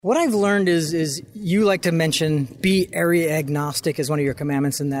What I've learned is you like to mention be area agnostic as one of your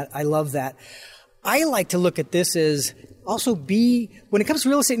commandments, and that I love that. I like to look at this as also when it comes to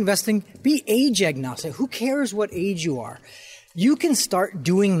real estate investing, be age agnostic. Who cares what age you are? You can start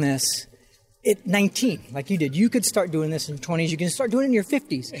doing this at 19, like you did. You could start doing this in your 20s. You can start doing it in your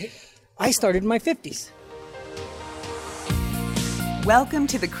 50s. I started in my 50s. Welcome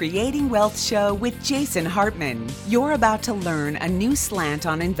to the Creating Wealth Show with Jason Hartman. You're about to learn a new slant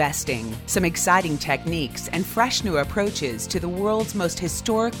on investing, some exciting techniques, and fresh new approaches to the world's most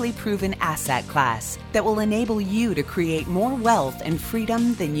historically proven asset class that will enable you to create more wealth and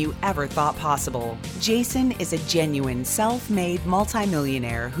freedom than you ever thought possible. Jason is a genuine self-made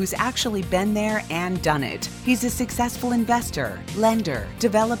multimillionaire who's actually been there and done it. He's a successful investor, lender,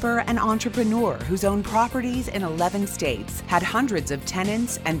 developer, and entrepreneur who's owned properties in 11 states, had hundreds of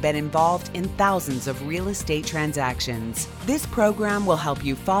tenants, and been involved in thousands of real estate transactions. This program will help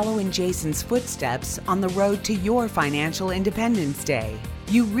you follow in Jason's footsteps on the road to your financial independence day.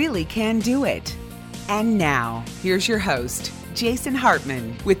 You really can do it. And now, here's your host, Jason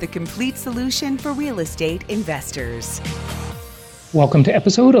Hartman, with the complete solution for real estate investors. Welcome to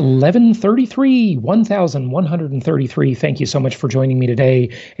episode 1133. Thank you so much for joining me today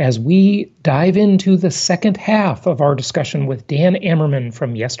as we dive into the second half of our discussion with Dan Amerman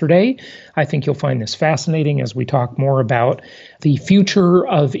from yesterday. I think you'll find this fascinating as we talk more about the future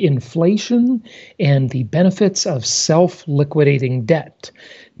of inflation and the benefits of self-liquidating debt.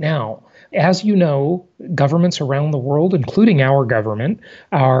 Now, as you know, governments around the world, including our government,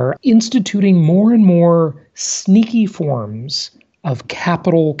 are instituting more and more sneaky forms of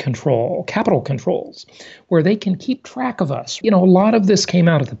capital controls, where they can keep track of us. You know, a lot of this came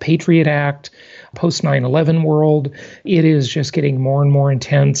out of the Patriot Act, post 9/11 world. It is just getting more and more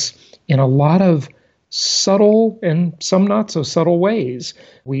intense in a lot of subtle and some not so subtle ways.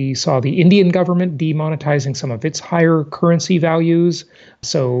 We saw the Indian government demonetizing some of its higher currency values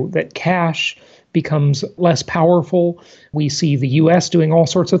so that cash becomes less powerful. We see the U.S. doing all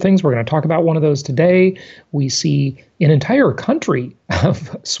sorts of things. We're going to talk about one of those today. We see an entire country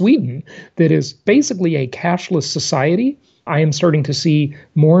of Sweden that is basically a cashless society. I am starting to see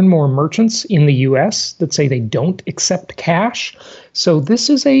more and more merchants in the U.S. that say they don't accept cash. So this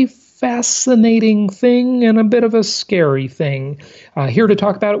is a fascinating thing and a bit of a scary thing. Here to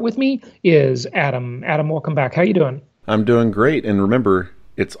talk about it with me is Adam. Adam, welcome back. How you doing? I'm doing great. And remember,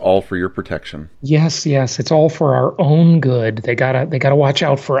 it's all for your protection. Yes. It's all for our own good. They gotta watch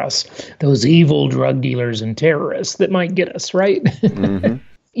out for us. Those evil drug dealers and terrorists that might get us, right? Mm-hmm.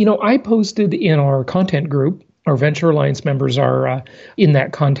 You know, I posted in our content group. Our Venture Alliance members are in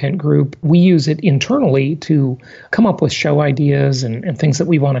that content group. We use it internally to come up with show ideas and things that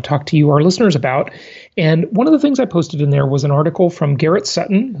we want to talk to you, our listeners, about. And one of the things I posted in there was an article from Garrett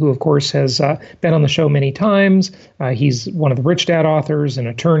Sutton, who, of course, has been on the show many times. He's one of the Rich Dad authors, an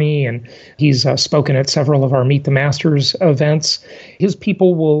attorney, and he's spoken at several of our Meet the Masters events. His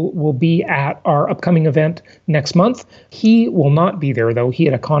people will be at our upcoming event next month. He will not be there, though. He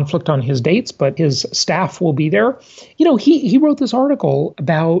had a conflict on his dates, but his staff will be there. You know, he wrote this article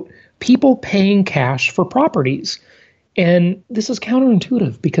about people paying cash for properties. And this is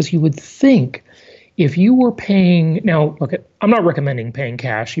counterintuitive because you would think if you were paying, now look, I'm not recommending paying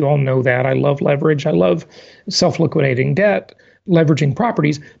cash. You all know that. I love leverage. I love self-liquidating debt, leveraging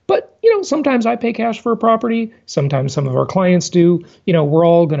properties. But, you know, sometimes I pay cash for a property. Sometimes some of our clients do. You know, we're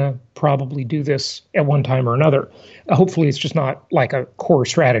all going to probably do this at one time or another. Hopefully it's just not like a core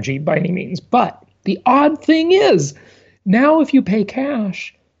strategy by any means. But the odd thing is, now if you pay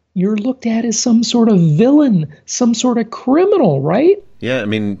cash, you're looked at as some sort of villain, some sort of criminal, right? Yeah, I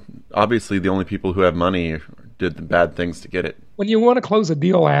mean, obviously the only people who have money did the bad things to get it. When you want to close a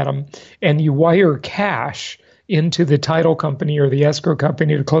deal, Adam, and you wire cash into the title company or the escrow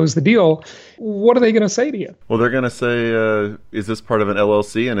company to close the deal, what are they going to say to you? Well, they're going to say, is this part of an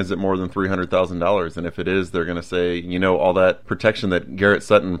LLC and is it more than $300,000? And if it is, they're going to say, you know, all that protection that Garrett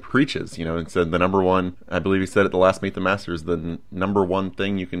Sutton preaches, you know, and said the number one, I believe he said at the last Meet the Masters, the number one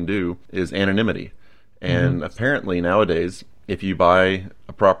thing you can do is anonymity. And apparently nowadays, if you buy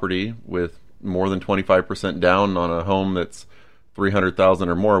a property with more than 25% down on a home that's $300,000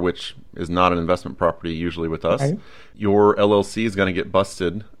 or more, which is not an investment property usually with us, right, your LLC is going to get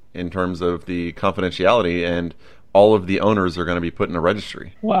busted in terms of the confidentiality, and all of the owners are going to be put in a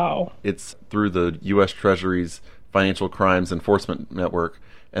registry. Wow. It's through the U.S. Treasury's Financial Crimes Enforcement Network,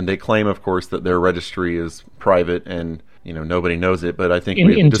 and they claim, of course, that their registry is private and, you know, nobody knows it, but I think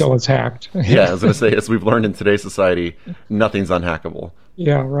until it's hacked. Yeah, I was going to say, as we've learned in today's society, nothing's unhackable.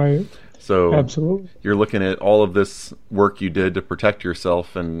 Yeah, right. So Absolutely. you're looking at all of this work you did to protect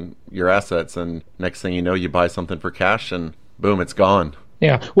yourself and your assets, and next thing you know, you buy something for cash, and boom, it's gone.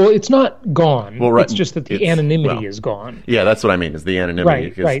 Yeah. Well, it's not gone. Well, right, it's just that the anonymity is gone. Yeah, that's what I mean, is the anonymity.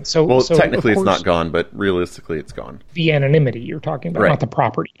 Right, right. So technically of it's course, not gone, but realistically it's gone. The anonymity you're talking about, Right. not the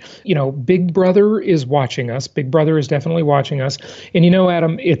property. Big Brother is watching us. Big Brother is definitely watching us. And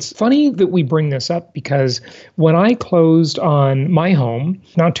Adam, it's funny that we bring this up because when I closed on my home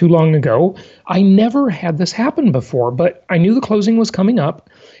not too long ago, I never had this happen before, but I knew the closing was coming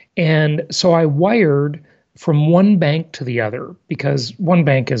up. And so I wired from one bank to the other because one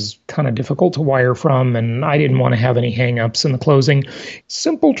bank is kind of difficult to wire from, and I didn't want to have any hangups in the closing.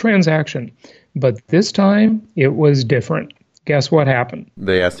 Simple transaction. But this time it was different. Guess what happened?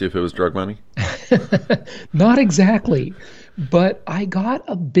 They asked you if it was drug money? Not exactly. But I got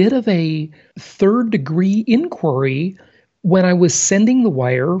a bit of a third-degree inquiry when I was sending the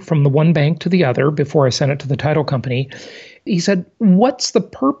wire from the one bank to the other before I sent it to the title company. He said, "What's the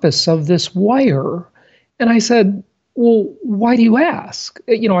purpose of this wire?" And I said, "Well, why do you ask?"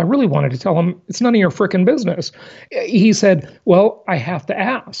 I really wanted to tell him, it's none of your frickin' business. He said, "Well, I have to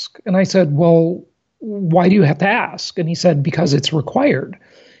ask." And I said, "Well, why do you have to ask?" And he said, "Because it's required."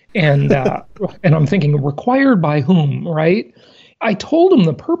 And and I'm thinking, required by whom, right? I told him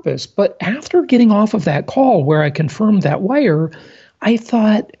the purpose, but after getting off of that call where I confirmed that wire, I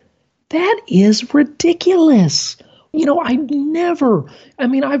thought, that is ridiculous.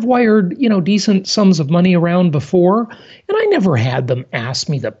 I've wired, decent sums of money around before, and I never had them ask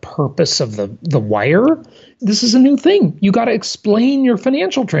me the purpose of the wire. This is a new thing. You got to explain your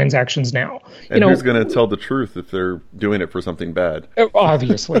financial transactions now. And who's going to tell the truth if they're doing it for something bad?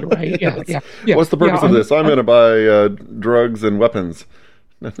 Obviously, right? Yeah. What's the purpose of this? I'm going to buy drugs and weapons.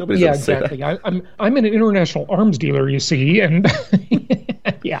 Nobody's going to say exactly. that. I'm an international arms dealer, you see, and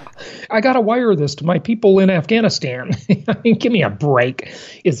yeah, I got to wire this to my people in Afghanistan. Give me a break.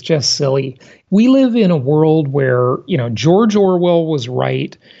 It's just silly. We live in a world where, George Orwell was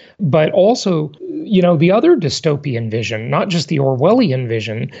right, but also, the other dystopian vision, not just the Orwellian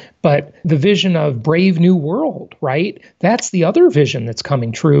vision, but the vision of Brave New World, right? That's the other vision that's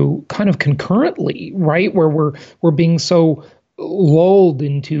coming true kind of concurrently, right? Where we're being so lulled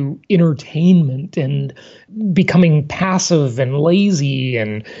into entertainment and becoming passive and lazy,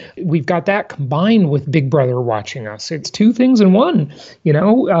 and we've got that combined with Big Brother watching us. It's two things in one.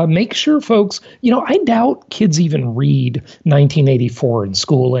 Make sure folks, I doubt kids even read 1984 in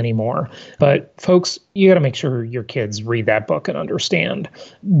school anymore, but folks, you got to make sure your kids read that book and understand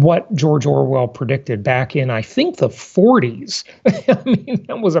what George Orwell predicted back in, I think, the 40s.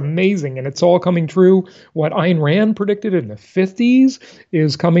 That was amazing, and it's all coming true. What Ayn Rand predicted in the 50s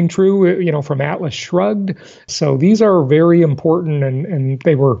is coming true, from Atlas Shrugged. So these are very important, and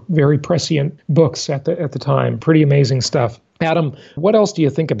they were very prescient books at the time. Pretty amazing stuff. Adam, what else do you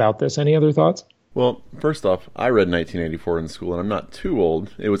think about this? Any other thoughts? Well, first off, I read 1984 in school, and I'm not too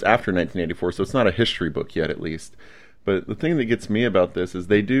old. It was after 1984, so it's not a history book yet, at least. But the thing that gets me about this is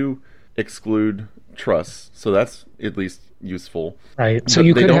they do exclude trusts, so that's at least useful. Right. So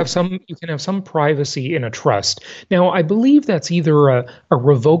you can have some privacy in a trust. Now, I believe that's either a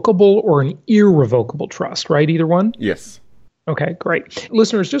revocable or an irrevocable trust, right? Either one? Yes. Okay, great.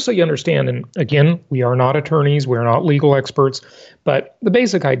 Listeners, just so you understand, and again, we are not attorneys, we're not legal experts, but the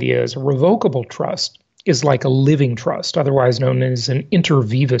basic idea is a revocable trust is like a living trust, otherwise known as an inter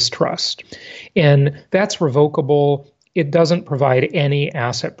vivus trust. And that's revocable. It doesn't provide any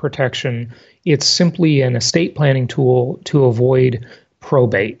asset protection. It's simply an estate planning tool to avoid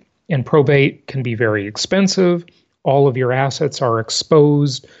probate. And probate can be very expensive. All of your assets are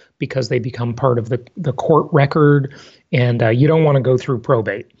exposed because they become part of the court record, and you don't want to go through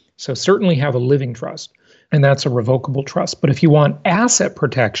probate. So certainly have a living trust, and that's a revocable trust. But if you want asset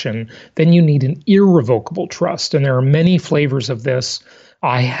protection, then you need an irrevocable trust, and there are many flavors of this.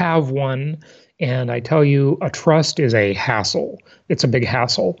 I have one, and I tell you, a trust is a hassle. It's a big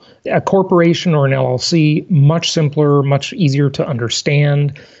hassle. A corporation or an LLC, much simpler, much easier to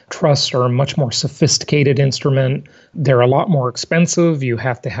understand. Trusts are a much more sophisticated instrument. They're a lot more expensive. You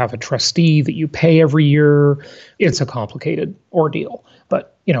have to have a trustee that you pay every year. It's a complicated ordeal.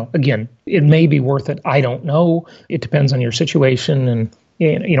 But, again, it may be worth it. I don't know. It depends on your situation and,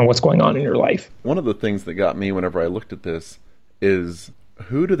 what's going on in your life. One of the things that got me whenever I looked at this is,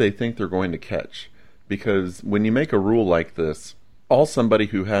 who do they think they're going to catch? Because when you make a rule like this, all somebody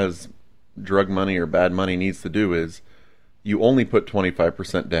who has drug money or bad money needs to do is you only put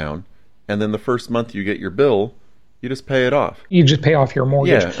 25% down, and then the first month you get your bill, You just pay it off. You just pay off your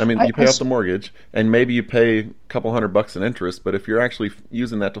mortgage. Yeah, I mean, you pay off the mortgage, and maybe you pay a couple $100 in interest, but if you're actually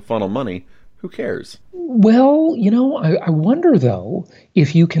using that to funnel money, who cares? Well, I wonder, though,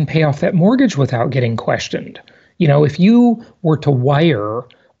 if you can pay off that mortgage without getting questioned. If you were to wire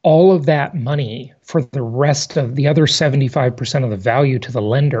all of that money for the rest of the other 75% of the value to the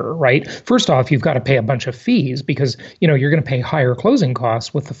lender, right? First off, you've got to pay a bunch of fees because, you're going to pay higher closing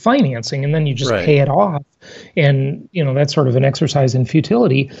costs with the financing, and then you just pay it off. And, that's sort of an exercise in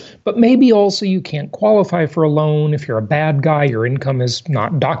futility. But maybe also you can't qualify for a loan. If you're a bad guy, your income is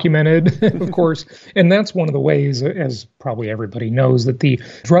not documented, of course. And that's one of the ways, as probably everybody knows, that the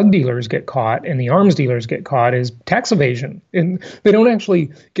drug dealers get caught and the arms dealers get caught is tax evasion. And they don't actually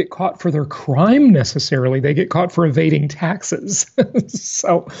get caught for their crime necessarily. They get caught for evading taxes.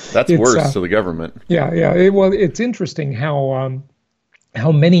 So that's worse to the government. Yeah. It's interesting how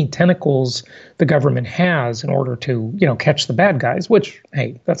many tentacles the government has in order to, catch the bad guys, which,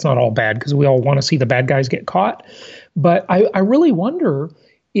 hey, that's not all bad because we all want to see the bad guys get caught. But I really wonder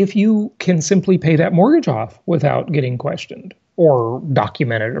if you can simply pay that mortgage off without getting questioned or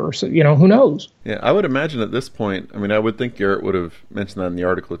documented or, who knows? Yeah, I would imagine at this point, I would think Garrett would have mentioned that in the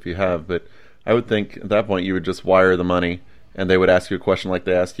article if you have, but I would think at that point you would just wire the money and they would ask you a question like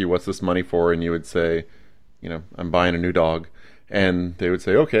they ask you, what's this money for? And you would say, I'm buying a new dog. And they would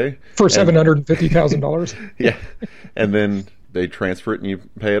say, okay. For $750,000. Yeah. And then they transfer it and you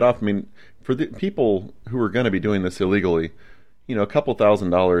pay it off. For the people who are going to be doing this illegally, a couple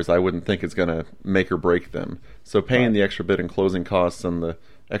 $1,000s I wouldn't think is going to make or break them. So paying the extra bit in closing costs and the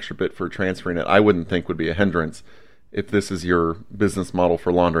extra bit for transferring it, I wouldn't think would be a hindrance if this is your business model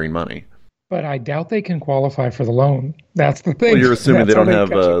for laundering money. But I doubt they can qualify for the loan. That's the thing. Well, you're assuming they don't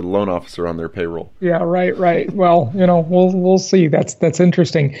have a loan officer on their payroll. Yeah, right. Well, we'll see. That's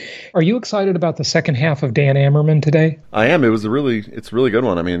interesting. Are you excited about the second half of Dan Amerman today? I am. It's a really good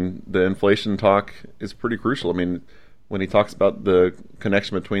one. The inflation talk is pretty crucial. When he talks about the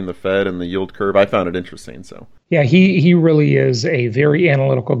connection between the Fed and the yield curve, I found it interesting. So yeah, he really is a very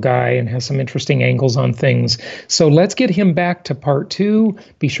analytical guy and has some interesting angles on things. So let's get him back to part 2.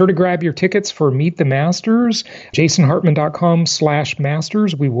 Be sure to grab your tickets for Meet the Masters,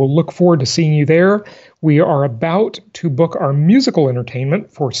 jasonhartman.com/masters. We will look forward to seeing you there. We are about to book our musical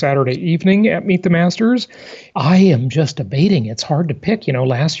entertainment for Saturday evening at Meet the Masters. I am just debating. It's hard to pick.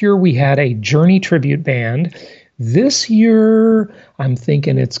 Last year we had a Journey tribute band. This year, I'm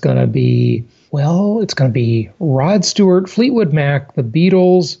thinking it's going to be Rod Stewart, Fleetwood Mac, the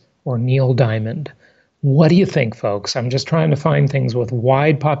Beatles, or Neil Diamond. What do you think, folks? I'm just trying to find things with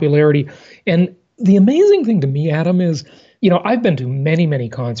wide popularity. And the amazing thing to me, Adam, is, I've been to many, many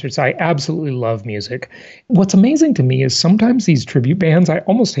concerts. I absolutely love music. What's amazing to me is sometimes these tribute bands, I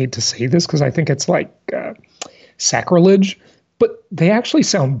almost hate to say this because I think it's like sacrilege, but they actually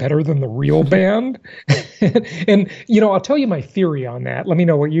sound better than the real band. And, I'll tell you my theory on that. Let me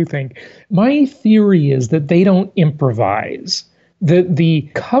know what you think. My theory is that they don't improvise. The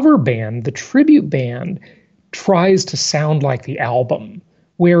cover band, the tribute band, tries to sound like the album,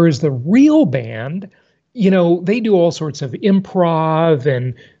 whereas the real band, they do all sorts of improv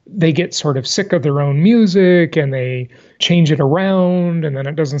and they get sort of sick of their own music and they change it around and then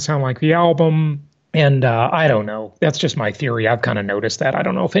it doesn't sound like the album. And I don't know. That's just my theory. I've kind of noticed that. I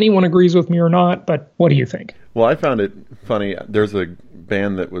don't know if anyone agrees with me or not, but what do you think? Well, I found it funny. There's a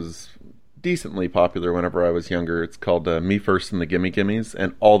band that was decently popular whenever I was younger. It's called Me First and the Gimme Gimmes,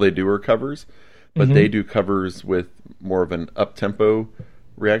 and all they do are covers, but they do covers with more of an up-tempo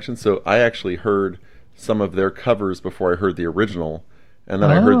reaction. So I actually heard some of their covers before I heard the original. And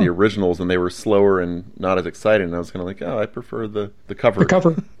then I heard the originals, and they were slower and not as exciting. And I was kind of like, I prefer the cover. The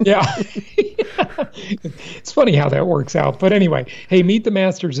cover, yeah. It's funny how that works out. But anyway, hey, Meet the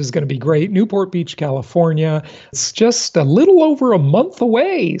Masters is going to be great. Newport Beach, California. It's just a little over a month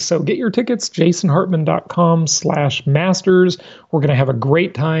away. So get your tickets, jasonhartman.com/masters. We're going to have a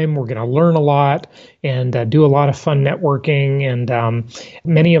great time. We're going to learn a lot and do a lot of fun networking. And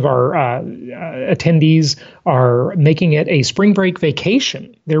many of our attendees are making it a spring break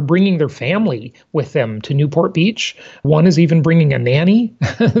vacation. They're bringing their family with them to Newport Beach. One is even bringing a nanny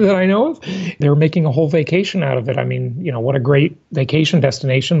that I know of. They're making a whole vacation out of it. What a great vacation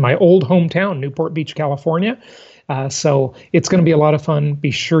destination. My old hometown, Newport Beach, California. So it's going to be a lot of fun.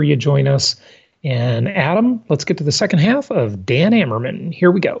 Be sure you join us. And Adam, let's get to the second half of Dan Amerman.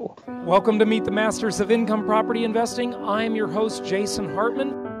 Here we go. Welcome to Meet the Masters of Income Property Investing. I'm your host, Jason Hartman.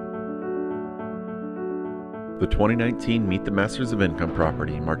 The 2019 Meet the Masters of Income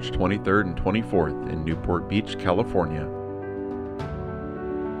Property, March 23rd and 24th in Newport Beach, California.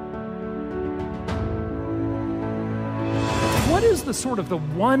 what is the sort of the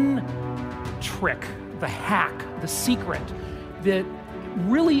one trick, the hack, the secret that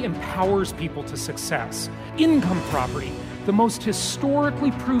really empowers people to success? Income property, the most historically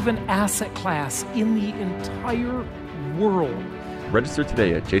proven asset class in the entire world. Register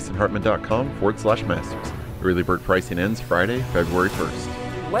today at jasonhartman.com/masters. Early bird pricing ends Friday, February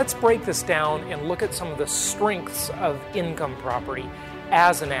 1st. Let's break this down and look at some of the strengths of income property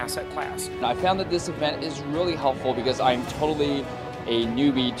as an asset class. I found that this event is really helpful because I'm totally a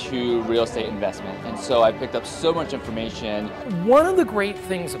newbie to real estate investment. And so I picked up so much information. One of the great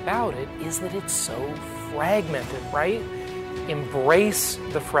things about it is that it's so fragmented, right? Embrace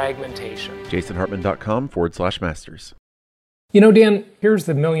the fragmentation. jasonhartman.com/masters. Dan, here's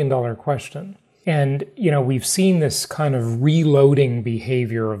the million-dollar question. And, we've seen this kind of reloading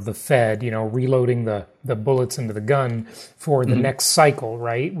behavior of the Fed, reloading the bullets into the gun for the next cycle,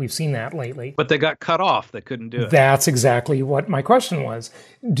 right? We've seen that lately. But they got cut off. They couldn't do it. That's exactly what my question was.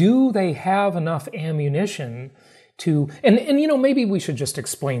 Do they have enough ammunition to, and maybe we should just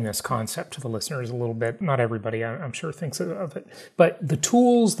explain this concept to the listeners a little bit. Not everybody, I'm sure, thinks of it. But the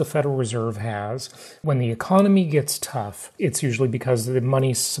tools the Federal Reserve has, when the economy gets tough, it's usually because the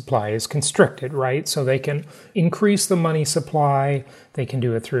money supply is constricted, right? So they can increase the money supply. They can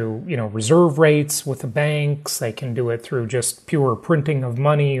do it through, reserve rates with the banks. They can do it through just pure printing of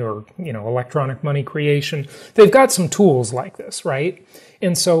money or, electronic money creation. They've got some tools like this, right?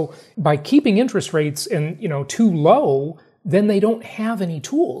 And so by keeping interest rates too low, then they don't have any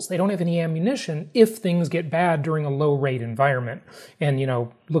tools. They don't have any ammunition if things get bad during a low rate environment. And,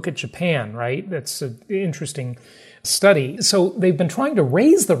 look at Japan, right? That's an interesting study. So they've been trying to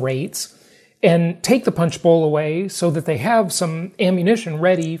raise the rates and take the punch bowl away so that they have some ammunition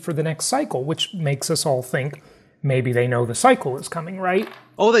ready for the next cycle, which makes us all think maybe they know the cycle is coming, right?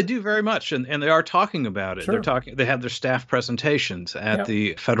 Oh, they do very much, and they are talking about it. Sure. They have their staff presentations at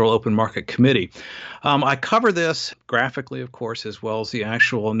the Federal Open Market Committee. I cover this graphically, of course, as well as the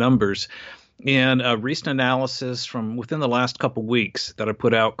actual numbers in a recent analysis from within the last couple weeks that I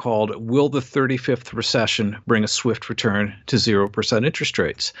put out called "Will the 35th Recession Bring a Swift Return to 0% Interest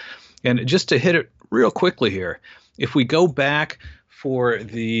Rates?" And just to hit it real quickly here, if we go back for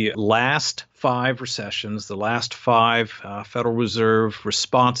the last 5 recessions, the last 5 Federal Reserve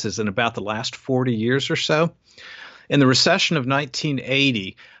responses in about the last 40 years or so. In the recession of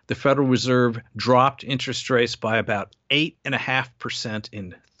 1980, the Federal Reserve dropped interest rates by about 8.5%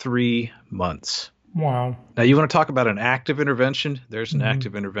 in 3 months. Wow. Now, you want to talk about an active intervention? There's an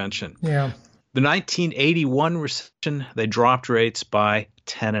active intervention. Yeah. The 1981 recession, they dropped rates by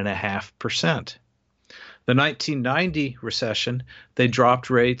 10.5%. The 1990 recession, they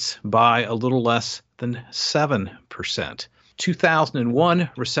dropped rates by a little less than 7%. 2001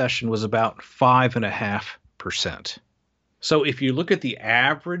 recession was about 5.5%. So if you look at the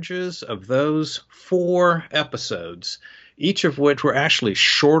averages of those 4 episodes, each of which were actually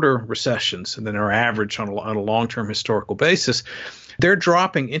shorter recessions than our average on a long-term historical basis, they're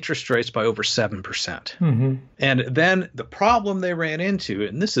dropping interest rates by over 7%. Mm-hmm. And then the problem they ran into,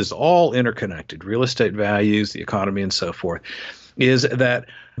 and this is all interconnected, real estate values, the economy, and so forth, is that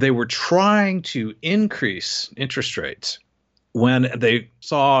they were trying to increase interest rates when they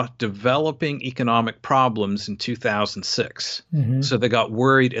saw developing economic problems in 2006. Mm-hmm. So they got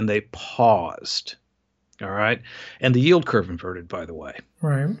worried and they paused. All right. And the yield curve inverted, by the way.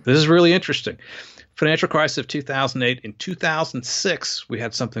 Right. This is really interesting. Financial crisis of 2008. In 2006, we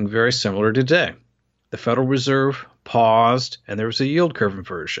had something very similar today. The Federal Reserve paused and there was a yield curve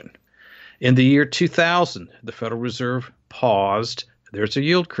inversion. In the year 2000, the Federal Reserve paused. There's a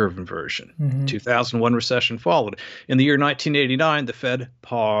yield curve inversion. Mm-hmm. 2001 recession followed. In the year 1989, the Fed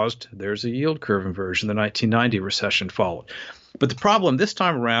paused. There's a yield curve inversion. The 1990 recession followed. But the problem this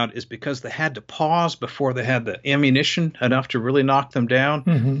time around is because they had to pause before they had the ammunition enough to really knock them down.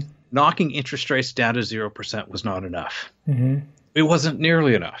 Mm-hmm. Knocking interest rates down to 0% was not enough. Mm-hmm. It wasn't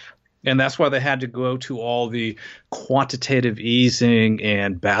nearly enough. And that's why they had to go to all the quantitative easing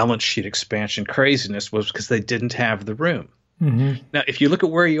and balance sheet expansion craziness, was because they didn't have the room. Mm-hmm. Now, if you look at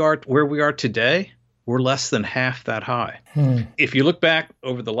where we are today, we're less than half that high. Hmm. If you look back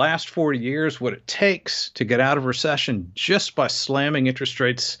over the last 40 years, what it takes to get out of recession just by slamming interest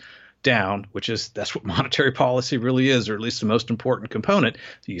rates down, that's what monetary policy really is, or at least the most important component.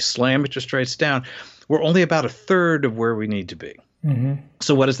 You slam interest rates down. We're only about a third of where we need to be. Mm-hmm.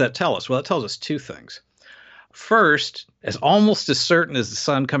 So what does that tell us? Well, it tells us 2 things. First, as almost as certain as the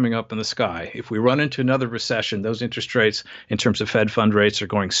sun coming up in the sky, if we run into another recession, those interest rates in terms of Fed fund rates are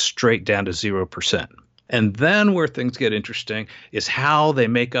going straight down to 0%. And then where things get interesting is how they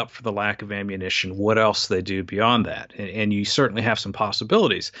make up for the lack of ammunition, what else they do beyond that. And you certainly have some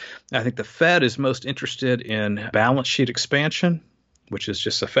possibilities. I think the Fed is most interested in balance sheet expansion, which is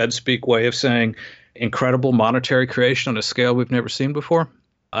just a Fed speak way of saying incredible monetary creation on a scale we've never seen before.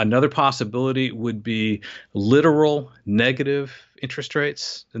 Another possibility would be literal negative interest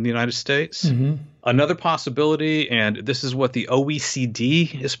rates in the United States. Mm-hmm. Another possibility, and this is what the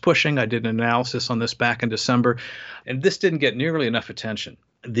OECD is pushing. I did an analysis on this back in December, and this didn't get nearly enough attention.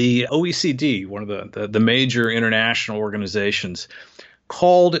 The OECD, one of the major international organizations,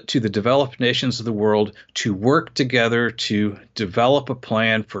 called to the developed nations of the world to work together to develop a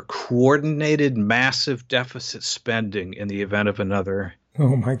plan for coordinated massive deficit spending in the event of another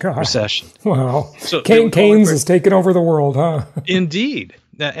recession. Wow. So Keynes has taken over the world, huh? Indeed.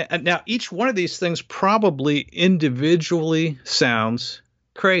 Now, each one of these things probably individually sounds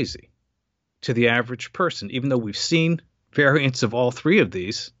crazy to the average person, even though we've seen variants of all three of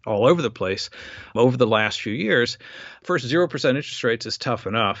these all over the place over the last few years. First, 0% interest rates is tough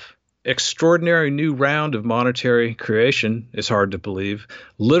enough. Extraordinary new round of monetary creation is hard to believe.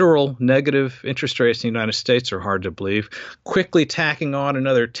 Literal negative interest rates in the United States are hard to believe. Quickly tacking on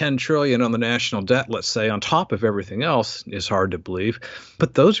another $10 trillion on the national debt, let's say, on top of everything else is hard to believe.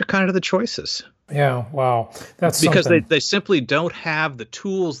 But those are kind of the choices. Yeah, wow. That's because something. They simply don't have the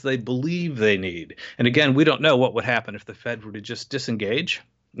tools they believe they need. And again, we don't know what would happen if the Fed were to just disengage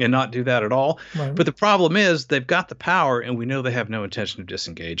and not do that at all. Right. But the problem is they've got the power, and we know they have no intention of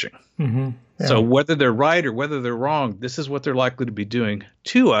disengaging. Mm-hmm. Yeah. So whether they're right or whether they're wrong, this is what they're likely to be doing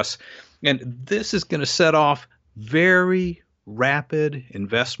to us. And this is going to set off very rapid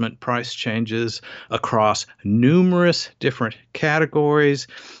investment price changes across numerous different categories.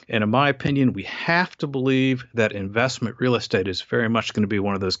 And in my opinion, we have to believe that investment real estate is very much going to be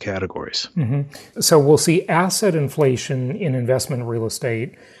one of those categories. Mm-hmm. So we'll see asset inflation in investment real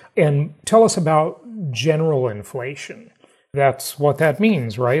estate. And tell us about general inflation. That's what that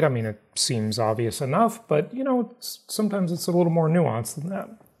means, right? I mean, it seems obvious enough, but, sometimes it's a little more nuanced than that.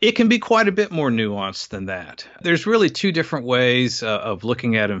 It can be quite a bit more nuanced than that. There's really two different ways of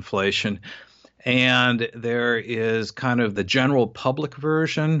looking at inflation. And there is kind of the general public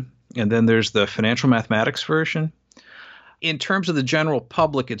version, and then there's the financial mathematics version. In terms of the general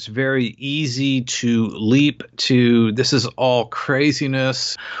public, it's very easy to leap to this is all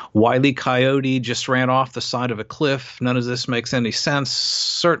craziness. Wile E. Coyote just ran off the side of a cliff. None of this makes any sense.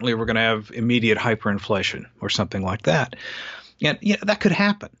 Certainly, we're going to have immediate hyperinflation or something like that. And that could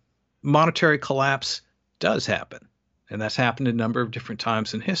happen. Monetary collapse does happen. And that's happened a number of different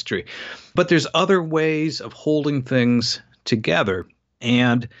times in history. But there's other ways of holding things together.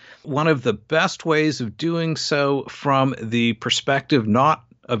 And one of the best ways of doing so from the perspective not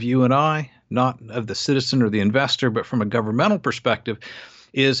of you and I, not of the citizen or the investor, but from a governmental perspective,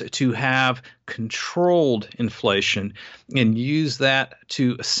 is to have controlled inflation and use that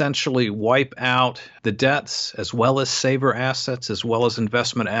to essentially wipe out the debts as well as saver assets, as well as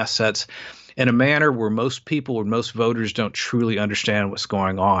investment assets in a manner where most people or most voters don't truly understand what's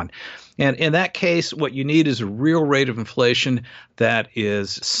going on. And in that case, what you need is a real rate of inflation that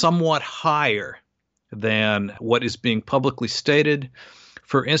is somewhat higher than what is being publicly stated.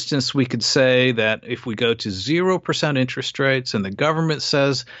 For instance, we could say that if we go to 0% interest rates and the government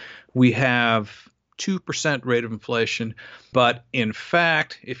says we have 2% rate of inflation, but in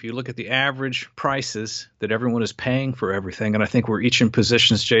fact, if you look at the average prices that everyone is paying for everything, and I think we're each in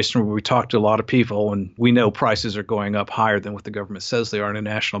positions, Jason, where we talk to a lot of people and we know prices are going up higher than what the government says they are on a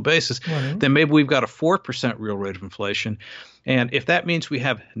national basis, then maybe we've got a 4% real rate of inflation. And if that means we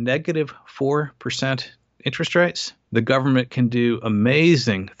have negative 4% interest rates, the government can do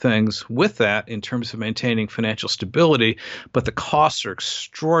amazing things with that in terms of maintaining financial stability, but the costs are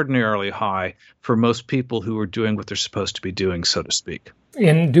extraordinarily high for most people who are doing what they're supposed to be doing, so to speak.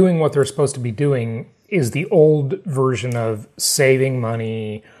 And doing what they're supposed to be doing is the old version of saving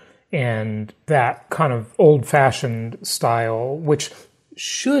money and that kind of old-fashioned style, which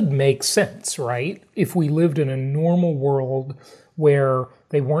should make sense, right? If we lived in a normal world where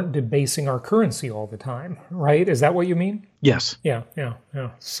they weren't debasing our currency all the time, right? Is that what you mean? Yes. Yeah.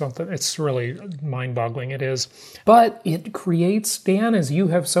 Something. It's really mind-boggling, it is. But it creates, Dan, as you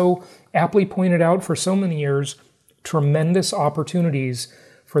have so aptly pointed out for so many years, tremendous opportunities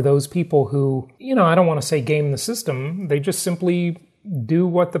for those people who, I don't want to say game the system, they just simply do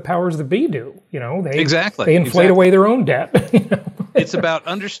what the powers that be do. They inflate away their own debt. It's about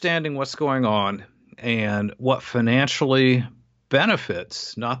understanding what's going on and what financially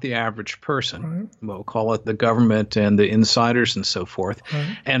benefits, not the average person. We'll call it the government and the insiders and so forth,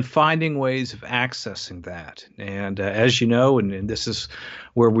 and finding ways of accessing that. And as you know, and this is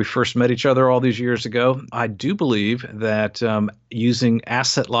where we first met each other all these years ago, I do believe that using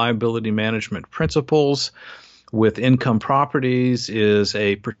asset liability management principles with income properties is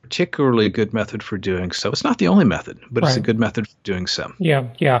a particularly good method for doing so. It's not the only method, but it's a good method for doing so.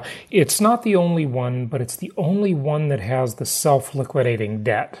 Yeah. It's not the only one, but it's the only one that has the self-liquidating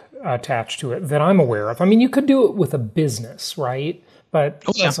debt attached to it that I'm aware of. I mean, you could do it with a business, right? But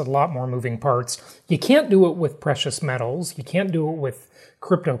that's a lot more moving parts. You can't do it with precious metals. You can't do it with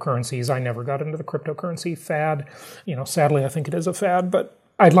cryptocurrencies. I never got into the cryptocurrency fad. Sadly, I think it is a fad, but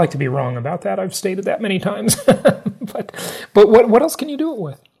I'd like to be wrong about that. I've stated that many times. but what else can you do it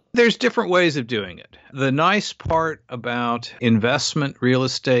with? There's different ways of doing it. The nice part about investment real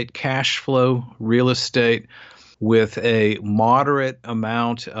estate, cash flow real estate, with a moderate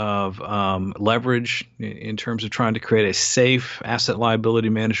amount of leverage in terms of trying to create a safe asset liability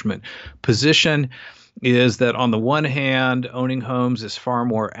management position, is that on the one hand, owning homes is far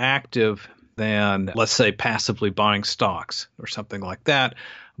more active than, let's say, passively buying stocks or something like that.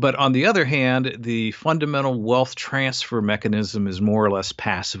 But on the other hand, the fundamental wealth transfer mechanism is more or less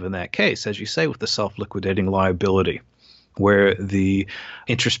passive in that case, as you say, with the self-liquidating liability, where the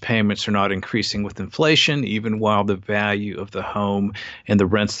interest payments are not increasing with inflation, even while the value of the home and the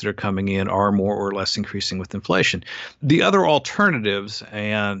rents that are coming in are more or less increasing with inflation. The other alternatives,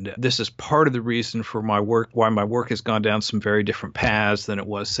 and this is part of the reason for my work, why my work has gone down some very different paths than it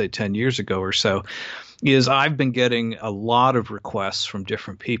was, say, 10 years ago or so, is I've been getting a lot of requests from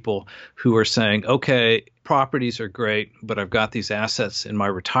different people who are saying, okay, properties are great, but I've got these assets in my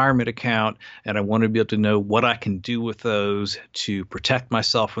retirement account, and I want to be able to know what I can do with those to protect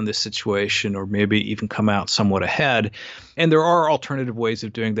myself from this situation, or maybe even come out somewhat ahead. And there are alternative ways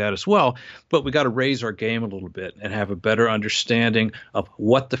of doing that as well, but we got to raise our game a little bit and have a better understanding of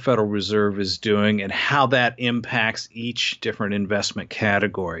what the Federal Reserve is doing and how that impacts each different investment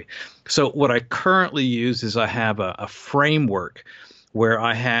category. So what I currently use is I have a framework where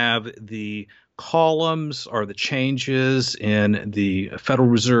I have the columns are the changes in the Federal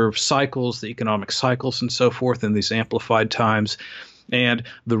Reserve cycles, the economic cycles, and so forth in these amplified times. And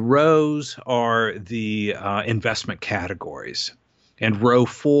the rows are the investment categories. And row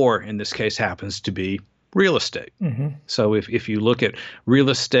 4 in this case happens to be real estate. So if you look at real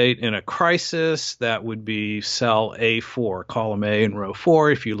estate in a crisis, that would be cell A4, column A in row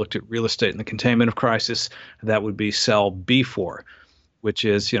 4. If you looked at real estate in the containment of crisis, that would be cell B4, which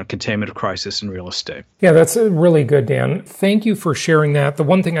is, containment of crisis in real estate. Yeah, that's really good, Dan. Thank you for sharing that. The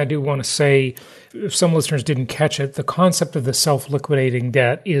one thing I do want to say, if some listeners didn't catch it, the concept of the self-liquidating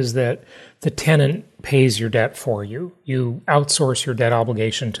debt is that the tenant pays your debt for you. You outsource your debt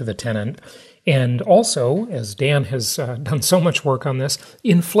obligation to the tenant. And also, as Dan has done so much work on this,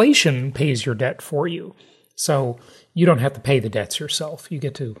 inflation pays your debt for you. So you don't have to pay the debts yourself. You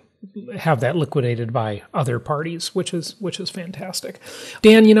get to have that liquidated by other parties, which is fantastic.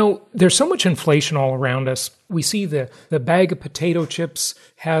 Dan, there's so much inflation all around us. We see the bag of potato chips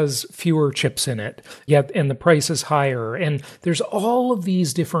has fewer chips in it, and the price is higher. And there's all of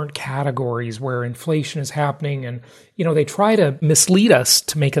these different categories where inflation is happening, and they try to mislead us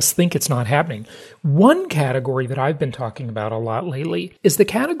to make us think it's not happening. One category that I've been talking about a lot lately is the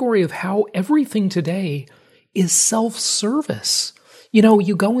category of how everything today is self-service.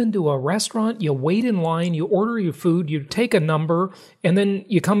 You go into a restaurant, you wait in line, you order your food, you take a number, and then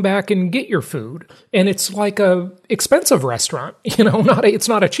you come back and get your food. And it's like a expensive restaurant, it's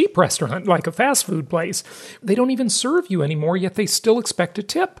not a cheap restaurant like a fast food place. They don't even serve you anymore, yet they still expect a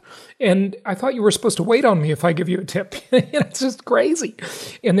tip. And I thought you were supposed to wait on me if I give you a tip. It's just crazy.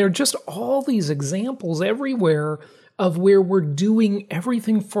 And there are just all these examples everywhere of where we're doing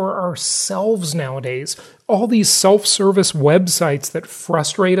everything for ourselves nowadays. All these self-service websites that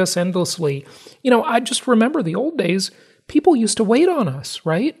frustrate us endlessly. I just remember the old days, people used to wait on us,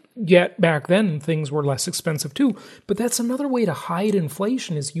 right? Yet back then, things were less expensive too. But that's another way to hide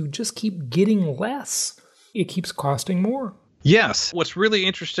inflation, is you just keep getting less. It keeps costing more. Yes. What's really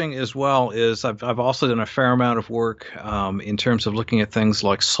interesting as well is I've also done a fair amount of work in terms of looking at things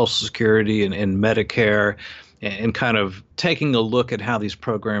like Social Security and Medicare, and kind of taking a look at how these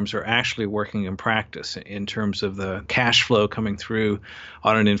programs are actually working in practice in terms of the cash flow coming through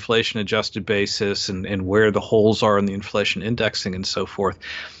on an inflation-adjusted basis and where the holes are in the inflation indexing and so forth.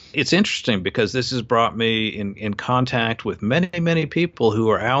 It's interesting because this has brought me in contact with many, many people who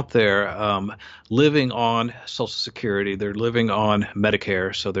are out there living on Social Security. They're living on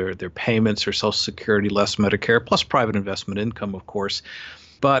Medicare, so their payments are Social Security less Medicare, plus private investment income, of course.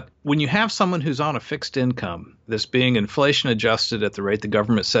 But when you have someone who's on a fixed income that's being inflation adjusted at the rate the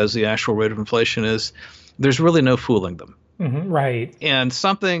government says the actual rate of inflation is, there's really no fooling them. Mm-hmm, right. And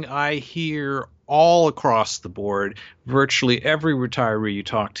something I hear all across the board, virtually every retiree you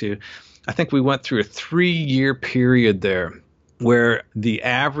talk to, I think we went through a 3-year period there where the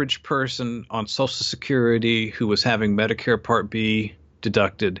average person on Social Security who was having Medicare Part B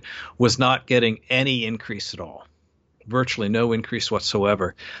deducted was not getting any increase at all. Virtually no increase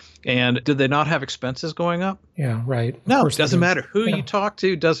whatsoever. And did they not have expenses going up? Yeah, right. No, it doesn't matter who you talk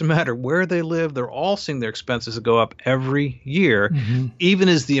to, doesn't matter where they live. They're all seeing their expenses go up every year, even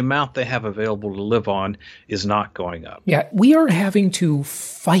as the amount they have available to live on is not going up. Yeah, we are having to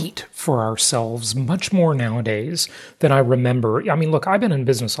fight for ourselves much more nowadays than I remember. I mean, look, I've been in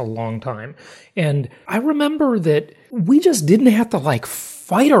business a long time, and I remember that we just didn't have to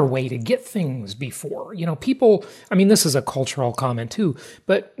fight our way to get things before. People, I mean, this is a cultural comment too,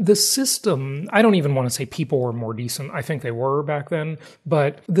 but the system, I don't even want to say people were more decent. I think they were back then,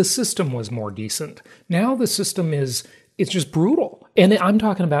 but the system was more decent. Now the system it's just brutal. And I'm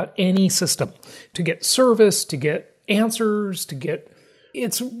talking about any system to get service, to get answers,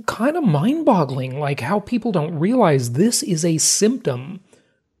 it's kind of mind-boggling, how people don't realize this is a symptom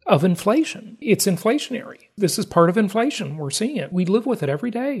of inflation. It's inflationary. This is part of inflation. We're seeing it. We live with it every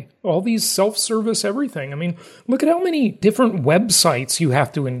day. All these self-service everything. I mean, look at how many different websites you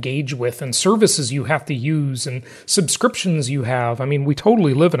have to engage with and services you have to use and subscriptions you have. I mean, we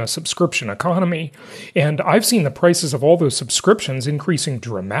totally live in a subscription economy. And I've seen the prices of all those subscriptions increasing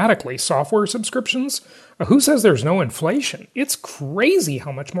dramatically. Software subscriptions. Who says there's no inflation? It's crazy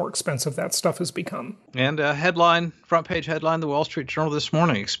how much more expensive that stuff has become. And front page headline, the Wall Street Journal this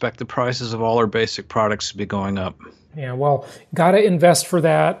morning, expect the prices of all our basic products to be going up. Yeah, well, got to invest for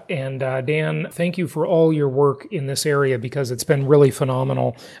that. And Dan, thank you for all your work in this area because it's been really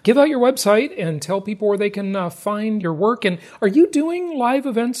phenomenal. Give out your website and tell people where they can find your work. And are you doing live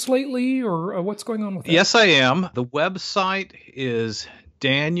events lately or what's going on with that? Yes, I am. The website is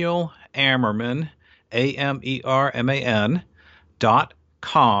Daniel Amerman,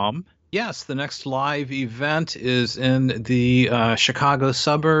 AMERMAN.com. Yes, the next live event is in the Chicago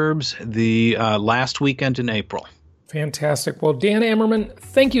suburbs the last weekend in April. Fantastic. Well, Dan Amerman,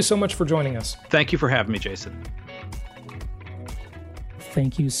 thank you so much for joining us. Thank you for having me, Jason.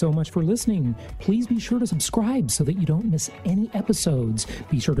 Thank you so much for listening. Please be sure to subscribe so that you don't miss any episodes.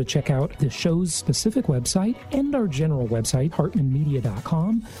 Be sure to check out the show's specific website and our general website,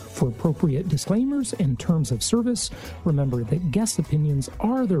 hartmanmedia.com, for appropriate disclaimers and terms of service. Remember that guest opinions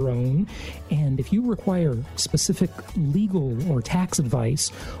are their own, and if you require specific legal or tax advice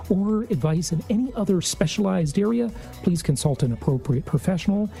or advice in any other specialized area, please consult an appropriate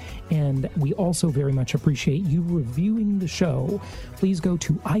professional. And we also very much appreciate you reviewing the show. Please go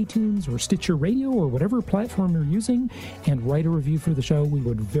to iTunes or Stitcher Radio or whatever platform you're using and write a review for the show. We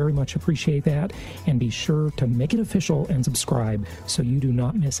would very much appreciate that. And be sure to make it official and subscribe so you do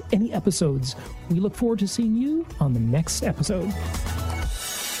not miss any episodes. We look forward to seeing you on the next episode.